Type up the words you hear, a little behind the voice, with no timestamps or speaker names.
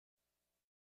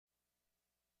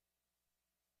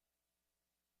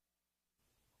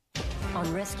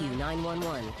On Rescue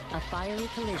 911, a fiery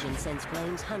collision sends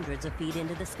flames hundreds of feet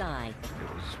into the sky.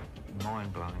 It was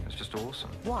mind-blowing. It was just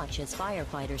awesome. Watch as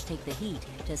firefighters take the heat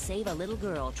to save a little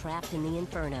girl trapped in the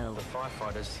inferno. The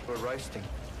firefighters were roasting,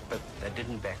 but they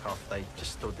didn't back off. They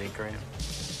just stood their ground.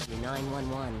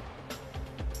 911.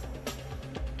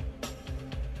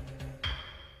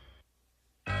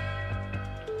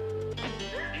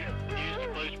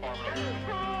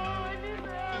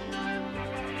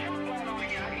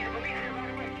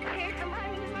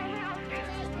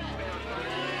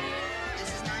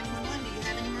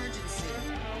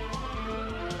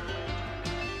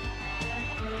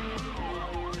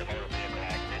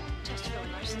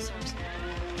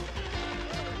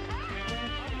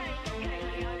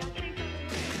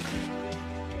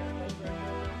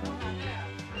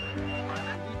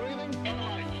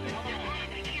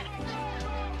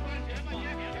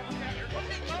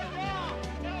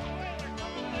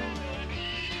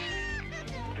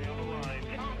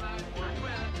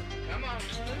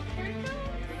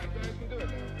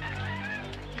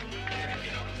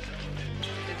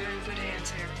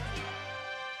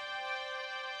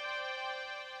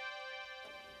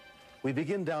 We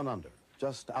begin down under,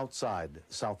 just outside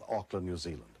South Auckland, New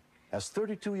Zealand, as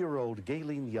 32-year-old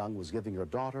Gayleen Young was giving her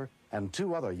daughter and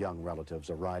two other young relatives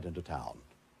a ride into town.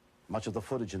 Much of the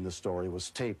footage in this story was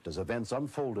taped as events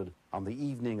unfolded on the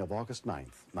evening of August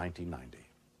 9th, 1990.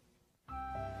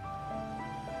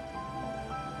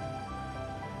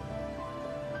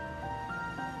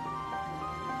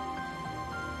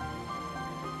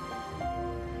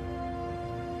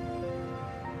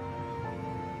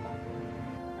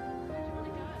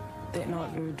 That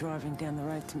night we were driving down the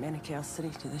road to Manukau City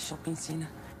to the shopping centre.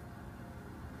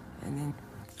 And then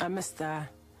I missed the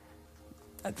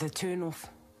turn-off,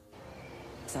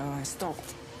 so I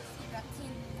stopped. About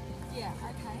 10. Yeah,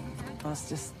 okay. I was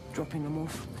just dropping them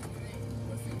off.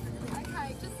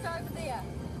 Okay, just over there.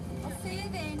 I'll see you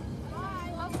then.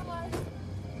 Bye. Bye.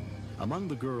 Among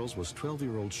the girls was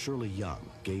 12-year-old Shirley Young,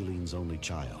 Gayleen's only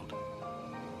child.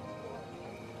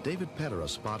 David Petera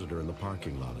spotted her in the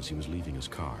parking lot as he was leaving his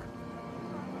car.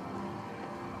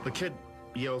 The kid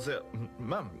yells out,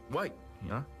 "Mum, wait," you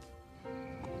know.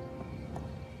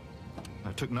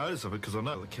 I took notice of it because I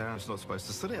know the car is not supposed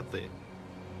to sit out there.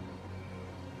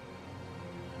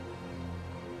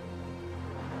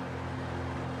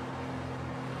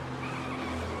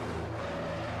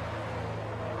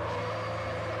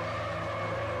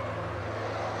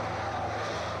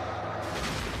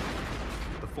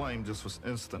 The flame just was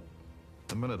instant.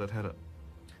 The minute it hit it.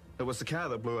 It was the car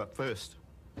that blew up first.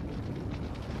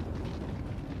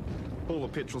 All the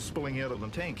petrol spilling out of the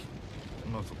tank.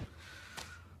 And I thought,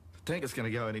 the tank is going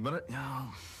to go any minute.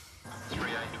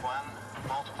 381,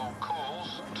 multiple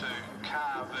calls to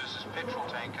car versus petrol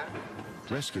tanker.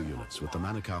 Rescue units with the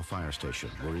Manukau Fire Station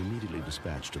were immediately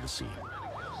dispatched to the scene,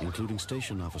 including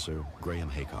Station Officer Graham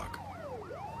Haycock.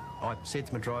 I said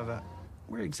to my driver,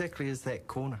 "Where exactly is that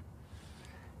corner?"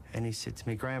 And he said to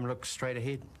me, "Graham, look straight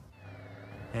ahead."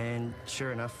 And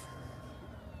sure enough,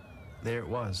 there it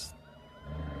was.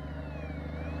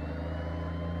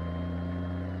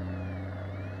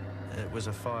 It was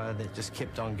a fire that just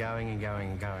kept on going and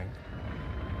going and going.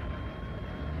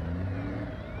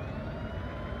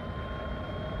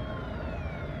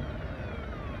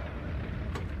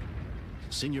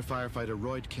 Senior firefighter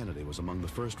Royd Kennedy was among the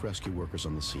first rescue workers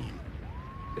on the scene.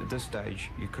 At this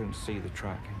stage, you couldn't see the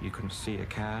truck. You couldn't see a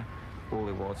car. All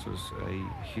there was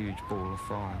a huge ball of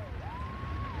fire.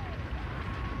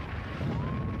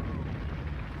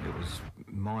 It was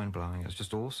mind-blowing. It was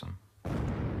just awesome.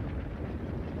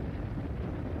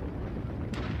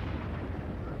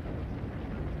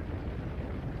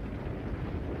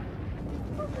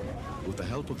 With the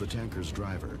help of the tanker's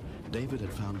driver, David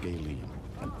had found Gayleen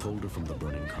and pulled her from the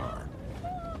burning car.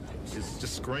 She was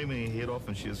just screaming her head off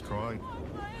and she was crying.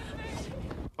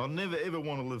 I'll never ever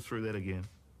want to live through that again.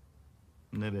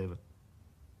 Never ever.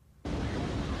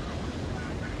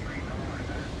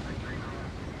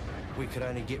 We could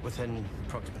only get within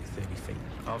approximately 30 feet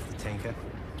of the tanker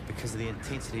because of the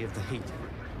intensity of the heat.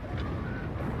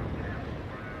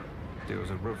 There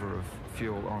was a river of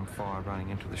fuel on fire running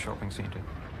into the shopping centre.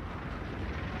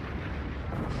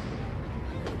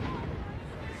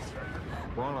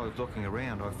 While I was looking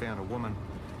around, I found a woman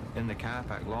in the car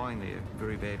park lying there,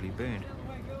 very badly burned.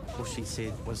 All she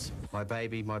said was, my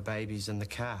baby's in the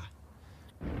car.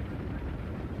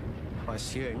 I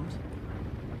assumed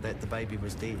that the baby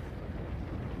was dead.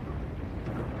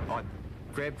 I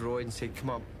grabbed Roy and said, "Come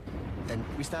on." And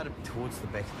we started towards the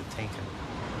back of the tanker.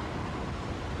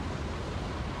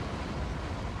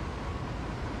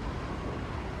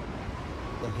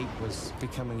 the heat was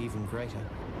becoming even greater.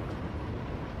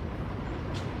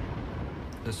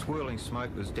 The swirling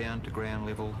smoke was down to ground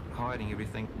level, hiding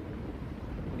everything.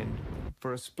 And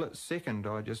for a split second,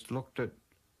 I just looked at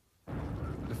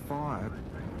the fire.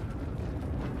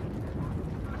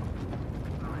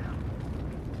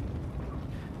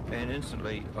 And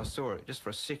instantly, I saw it, just for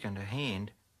a second, a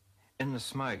hand in the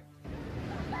smoke.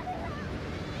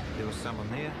 There was someone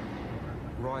there,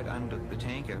 right under the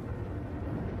tanker.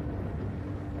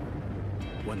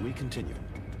 When we continue,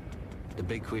 The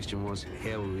big question was,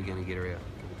 how were we going to get her out?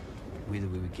 Whether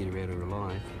we would get her out or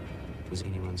alive was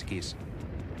anyone's guess.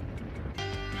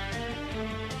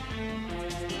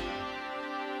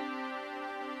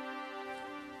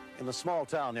 in a small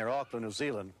town near Auckland, New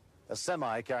Zealand, a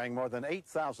semi carrying more than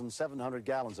 8,700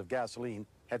 gallons of gasoline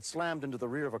had slammed into the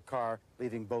rear of a car,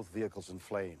 leaving both vehicles in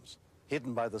flames.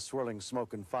 Hidden by the swirling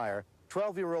smoke and fire,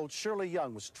 12-year-old Shirley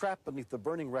Young was trapped beneath the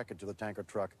burning wreckage of the tanker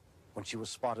truck when she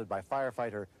was spotted by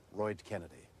firefighter Royd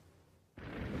Kennedy.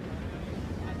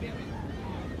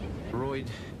 Royd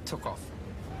took off.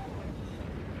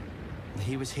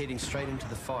 He was heading straight into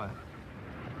the fire.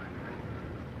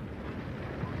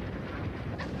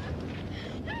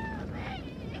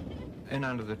 In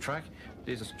under the truck,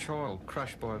 there's this child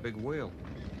crushed by a big wheel.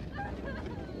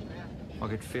 I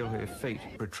could feel her feet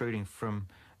protruding from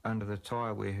under the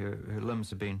tyre where her limbs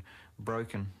had been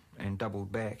broken and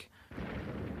doubled back.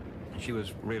 She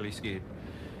was really scared.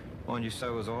 Mind you,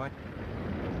 so was I.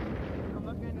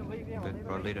 But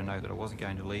I let her know that I wasn't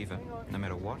going to leave her, no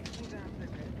matter what.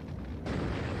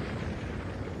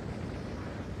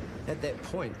 At that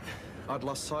point, I'd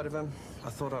lost sight of him. I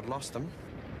thought I'd lost him.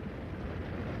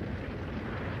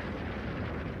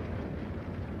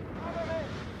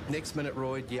 Next minute,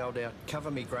 Royd yelled out,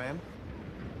 "Cover me, Graham,"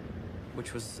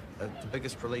 which was the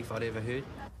biggest relief I'd ever heard.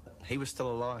 He was still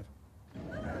alive.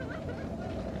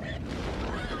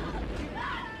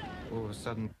 All of a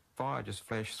sudden, fire just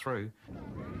flashed through.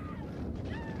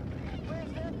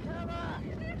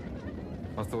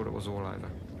 I thought it was all over.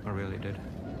 I really did.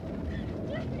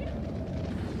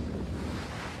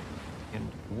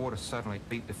 And water suddenly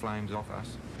beat the flames off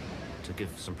us. To give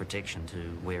some protection to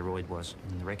where Royd was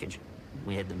in the wreckage,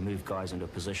 we had to move guys into a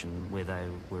position where they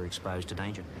were exposed to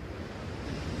danger.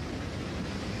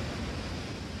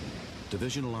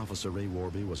 Divisional Officer Ray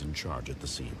Warby was in charge at the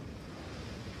scene.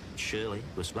 Shirley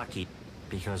was lucky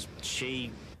because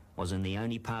she was in the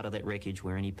only part of that wreckage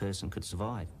where any person could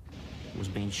survive. It was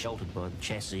being sheltered by the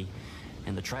chassis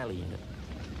and the trailer unit.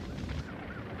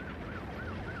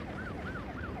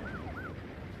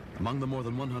 Among the more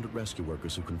than 100 rescue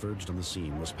workers who converged on the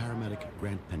scene was paramedic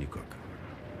Grant Pennycook.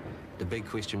 The big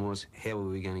question was, how were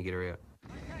we going to get her out?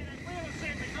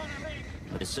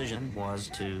 The decision was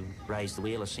to raise the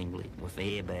wheel assembly with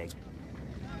the airbags.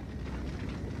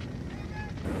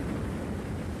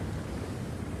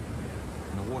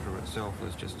 And the water itself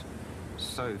was just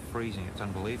so freezing, it's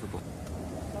unbelievable.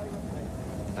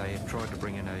 They had tried to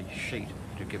bring in a sheet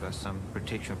to give us some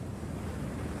protection.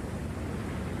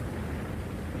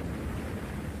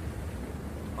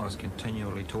 I was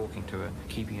continually talking to her,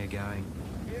 keeping her going.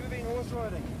 Have you ever been horse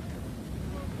riding?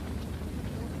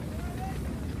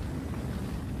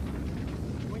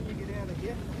 When you get out of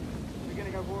here, we're going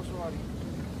to go horse riding.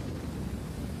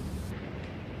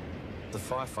 The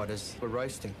firefighters were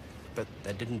roasting, but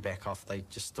they didn't back off. They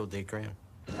just stood their ground.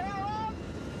 I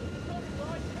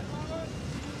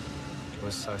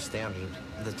was so astounded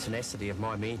at the tenacity of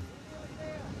my men.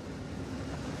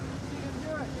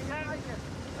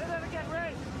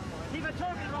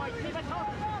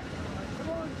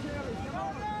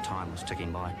 Time was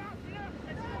ticking by.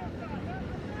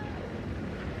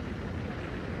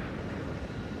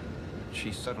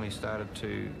 She suddenly started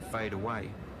to fade away,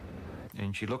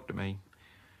 and she looked at me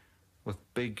with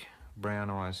big brown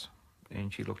eyes,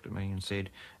 and she looked at me and said,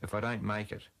 "If I don't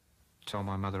make it, tell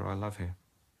my mother I love her."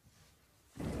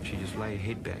 She just lay her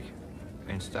head back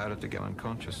and started to go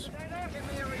unconscious.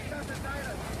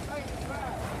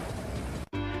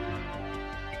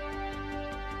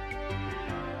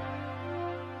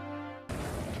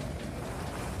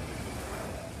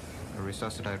 A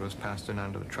resuscitator was passed in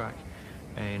under the truck,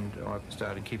 and I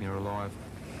started keeping her alive.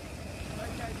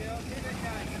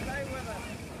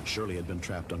 Shirley had been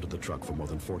trapped under the truck for more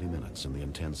than 40 minutes in the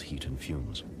intense heat and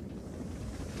fumes.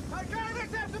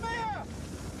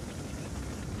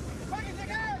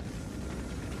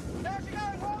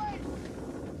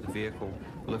 The vehicle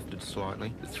lifted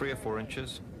slightly, 3 or 4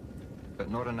 inches, but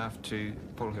not enough to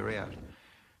pull her out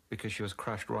because she was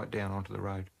crushed right down onto the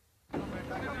road.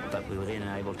 But we were then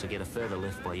able to get a further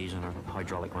lift by using a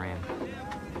hydraulic ram.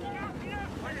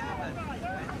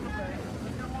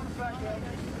 I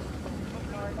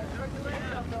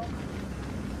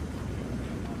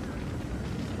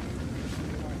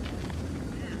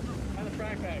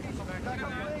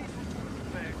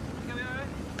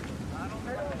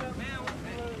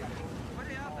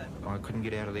couldn't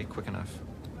get out of there quick enough.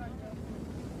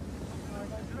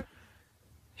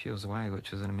 She was away,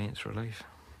 which was an immense relief.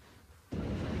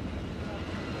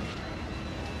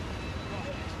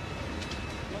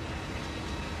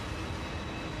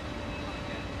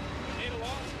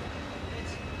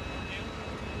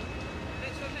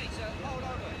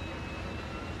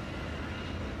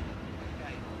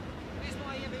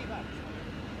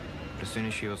 As soon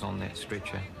as she was on that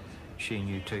stretcher, she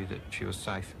knew too that she was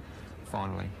safe,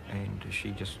 finally, and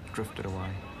she just drifted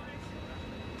away.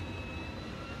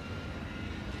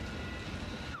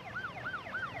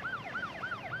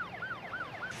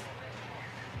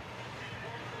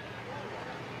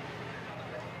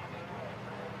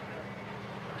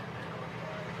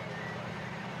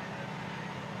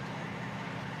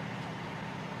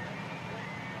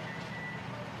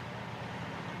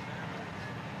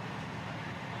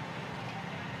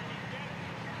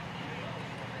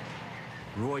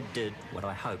 Roy did what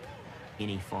I hope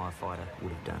any firefighter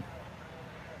would have done.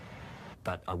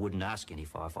 But I wouldn't ask any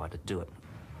firefighter to do it.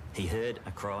 He heard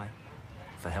a cry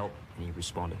for help and he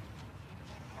responded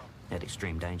at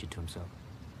extreme danger to himself.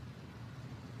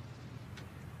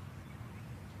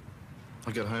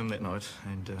 I got home that night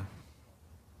and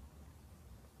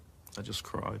I just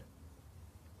cried.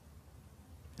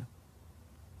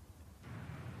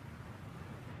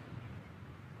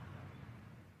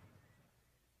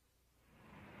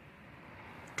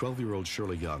 12-year-old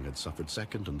Shirley Young had suffered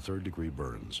second and third-degree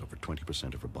burns over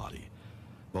 20% of her body.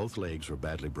 Both legs were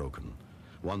badly broken,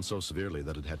 one so severely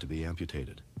that it had to be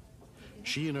amputated.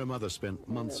 She and her mother spent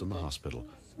months in the hospital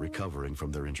recovering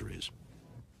from their injuries.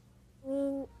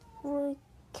 When Roy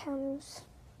comes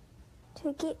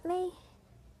to get me,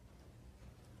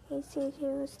 he said he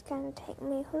was going to take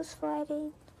me horse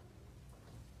riding.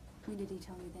 When did he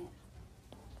tell you that?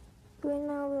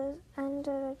 When I was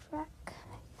under a truck,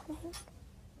 I think.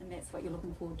 And that's what you're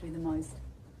looking forward to the most?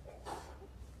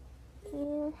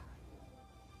 Yeah.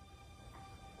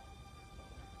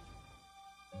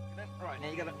 Right, now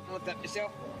you gotta lift up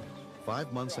yourself.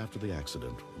 5 months after the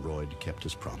accident, Royd kept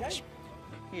his promise.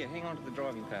 Here, hang on to the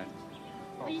driving part.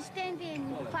 Will you stand there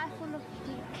and fight for the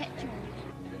catch me?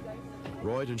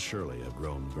 Royd and Shirley have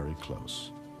grown very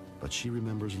close, but she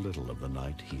remembers little of the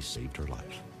night he saved her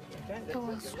life. It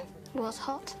was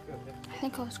hot. I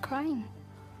think I was crying.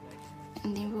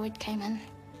 And then Royd came in,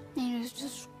 and he was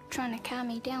just trying to calm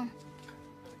me down.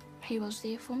 He was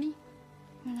there for me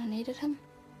when I needed him.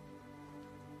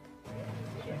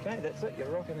 Okay, that's it. You're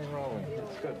rocking and rolling.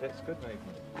 That's good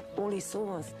movement. All he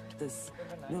saw was this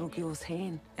little girl's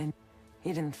hand, and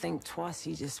he didn't think twice,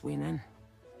 he just went in.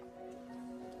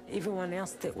 Everyone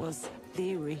else that was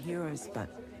there were heroes, but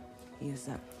he was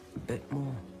a bit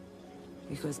more.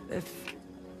 Because if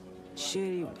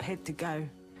Shirley had to go,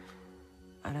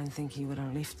 I don't think he would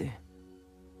have left her.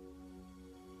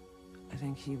 I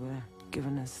think he would have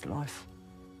given his life.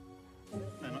 No,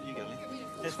 not you, Gully.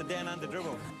 That's the down under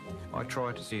dribble. I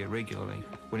try to see it regularly.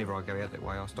 Whenever I go out that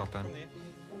way, I stop in.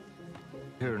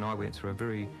 Her and I went through a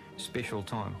very special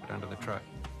time under the truck.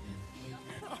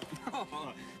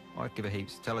 I'd give her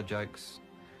heaps, tell her jokes,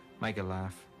 make her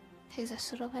laugh. He's a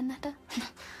sort of another.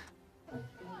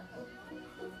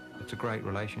 It's a great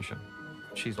relationship.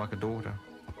 She's like a daughter.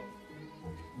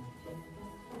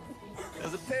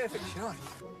 That was a perfect shot.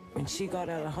 When she got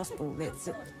out of hospital, that's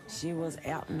it. She was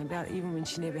out and about, even when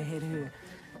she never had her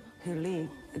leg.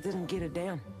 It didn't get her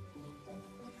down.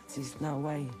 There's no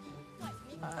way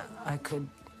I could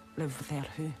live without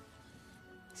her.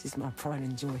 She's my pride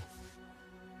and joy.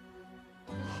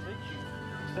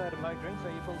 Started motoring, so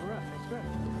you pulled her up. That's great.